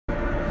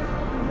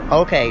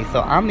Okay,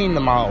 so I'm in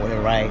the mall with it,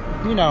 right?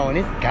 You know, and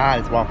this guy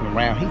is walking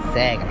around. He's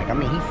sagging. Like, I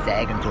mean, he's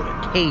sagging to the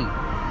T.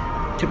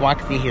 To I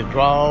can see his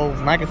drawers,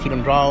 and I can see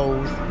them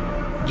drawers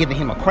giving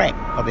him a crack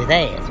of his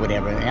ass,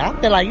 whatever. And I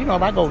feel like, you know,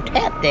 if I go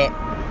tap that,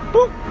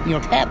 boop, you know,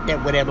 tap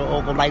that, whatever,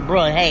 or go like,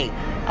 bro, hey,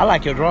 I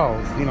like your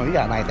drawers. You know, you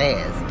got a nice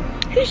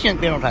ass. He shouldn't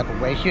feel no type of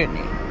way, shouldn't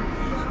he?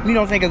 You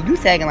know what I'm saying? Because if you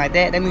sagging like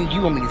that, that means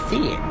you want me to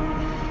see it.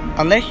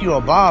 Unless you're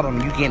a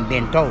bottom, you getting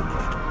bent over.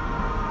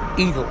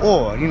 Either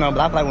or, you know,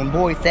 but I feel like when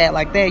boys sag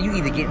like that, you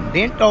either getting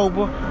bent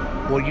over,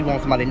 or you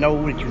want somebody to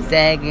know that you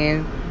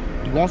sagging.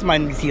 You want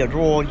somebody to see a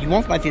drawer. You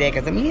want somebody to see that,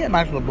 because I mean, he had a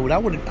nice little boot. I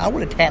would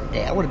have tapped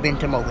that. I would have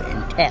bent him over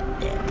and tapped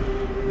that.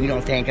 You know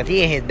what I'm saying? Because he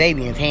had his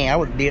baby in his hand. I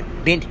would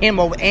have bent him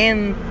over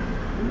and...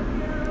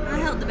 I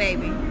held the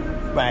baby.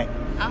 Right.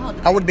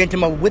 I would have bent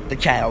him over with the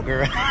child,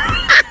 girl.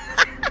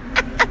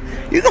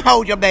 You can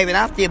hold your baby and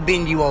I'll still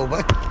bend you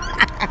over.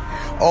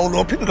 Oh,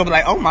 Lord, people gonna be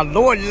like, oh, my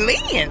Lord,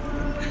 Lynn.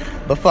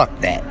 But fuck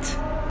that.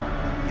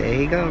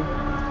 There you go.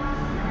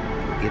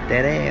 Get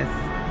that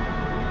ass.